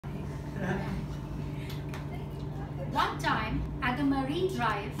One time at the Marine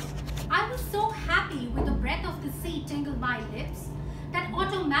Drive, I was so happy with the breath of the sea tingle my lips that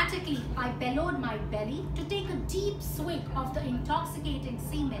automatically I bellowed my belly to take a deep swig of the intoxicating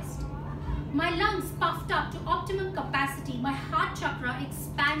sea mist. My lungs puffed up to optimum capacity, my heart chakra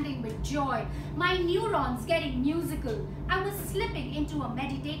expanding with joy, my neurons getting musical. I was slipping into a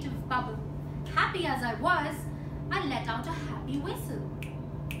meditative bubble. Happy as I was, I let out a happy whistle.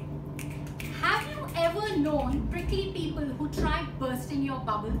 Have you ever known prickly people who tried bursting your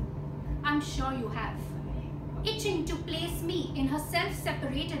bubble? I'm sure you have. Itching to place me in her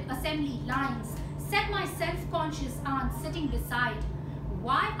self-separated assembly lines, said my self-conscious aunt sitting beside.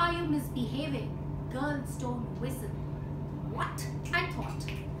 Why are you misbehaving? Girls don't whistle. What? I thought.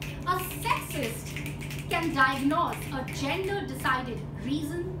 A sexist can diagnose a gender-decided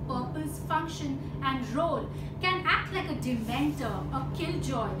reason, purpose, function, and role, can act like a dementor, a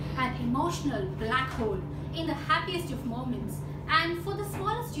killjoy, an emotional black hole in the happiest of moments, and for the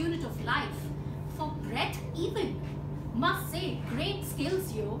smallest unit of life, for breath even. Must say, great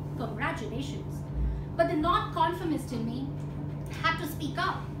skills, yo. Congratulations. But the non-conformist in me had to speak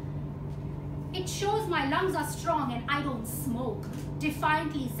up. It shows my lungs are strong and I don't smoke,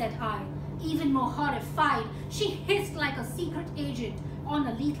 defiantly said I. Even more horrified, she hissed like a secret agent on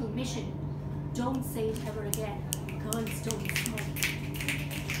a lethal mission. Don't say it ever again. Girls don't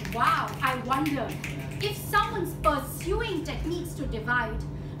smoke. Wow, I wonder if someone's pursuing techniques to divide,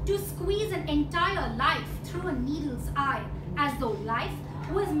 to squeeze an entire life through a needle's eye, as though life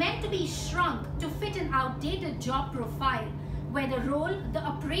was meant to be shrunk to fit an outdated job profile, where the role, the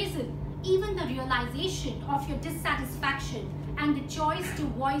appraisal, even the realization of your dissatisfaction and the choice to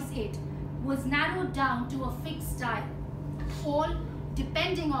voice it was narrowed down to a fixed style, all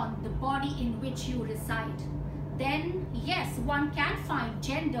depending on the body in which you reside. Then, yes, one can find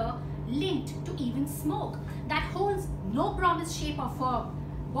gender linked to even smoke that holds no promised shape or form.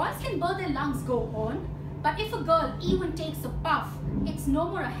 Boys can burn their lungs go on, but if a girl even takes a puff, it's no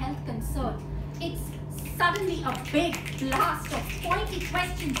more a health concern. It's suddenly a big blast of pointy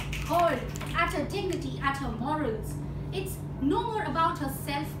questions hurled at her dignity, at her morals. It's no more about her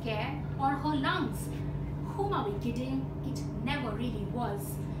self-care or her lungs. Whom are we kidding? It never really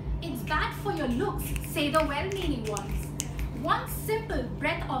was. It's bad for your looks, say the well-meaning ones. One simple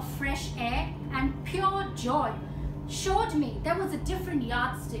breath of fresh air and pure joy showed me there was a different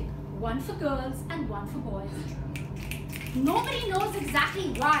yardstick, one for girls and one for boys. Nobody knows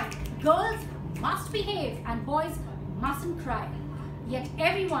exactly why girls must behave and boys mustn't cry. Yet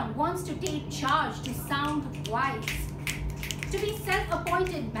everyone wants to take charge to sound wise. To be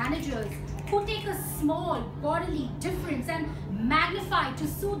self-appointed managers who take a small bodily difference and magnify to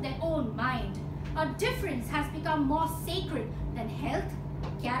suit their own mind. A difference has become more sacred than health,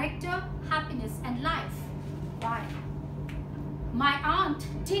 character, happiness, and life. Why? My aunt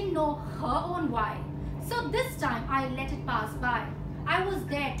didn't know her own why. So this time I let it pass by. I was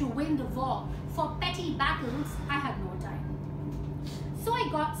there to win the war. For petty battles, I had no time. So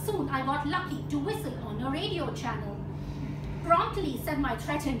soon I got lucky to whistle on a radio channel. Promptly, said my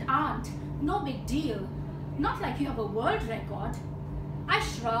threatened aunt, no big deal. Not like you have a world record. I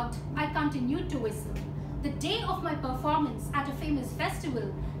shrugged. I continued to whistle. The day of my performance at a famous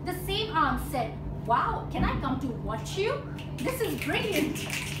festival, the same aunt said, wow, can I come to watch you? This is brilliant.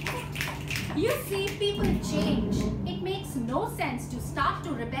 You see, people change. It makes no sense to start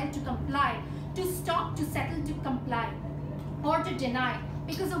to rebel to comply, to stop to settle to comply, or to deny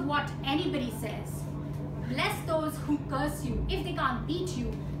because of what anybody says. Bless those who curse you. If they can't beat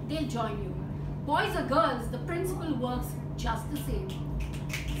you, they'll join you. Boys or girls, the principle works just the same.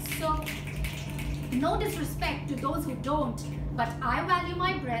 So, no disrespect to those who don't, but I value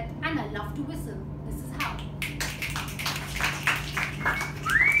my breath and I love to whistle.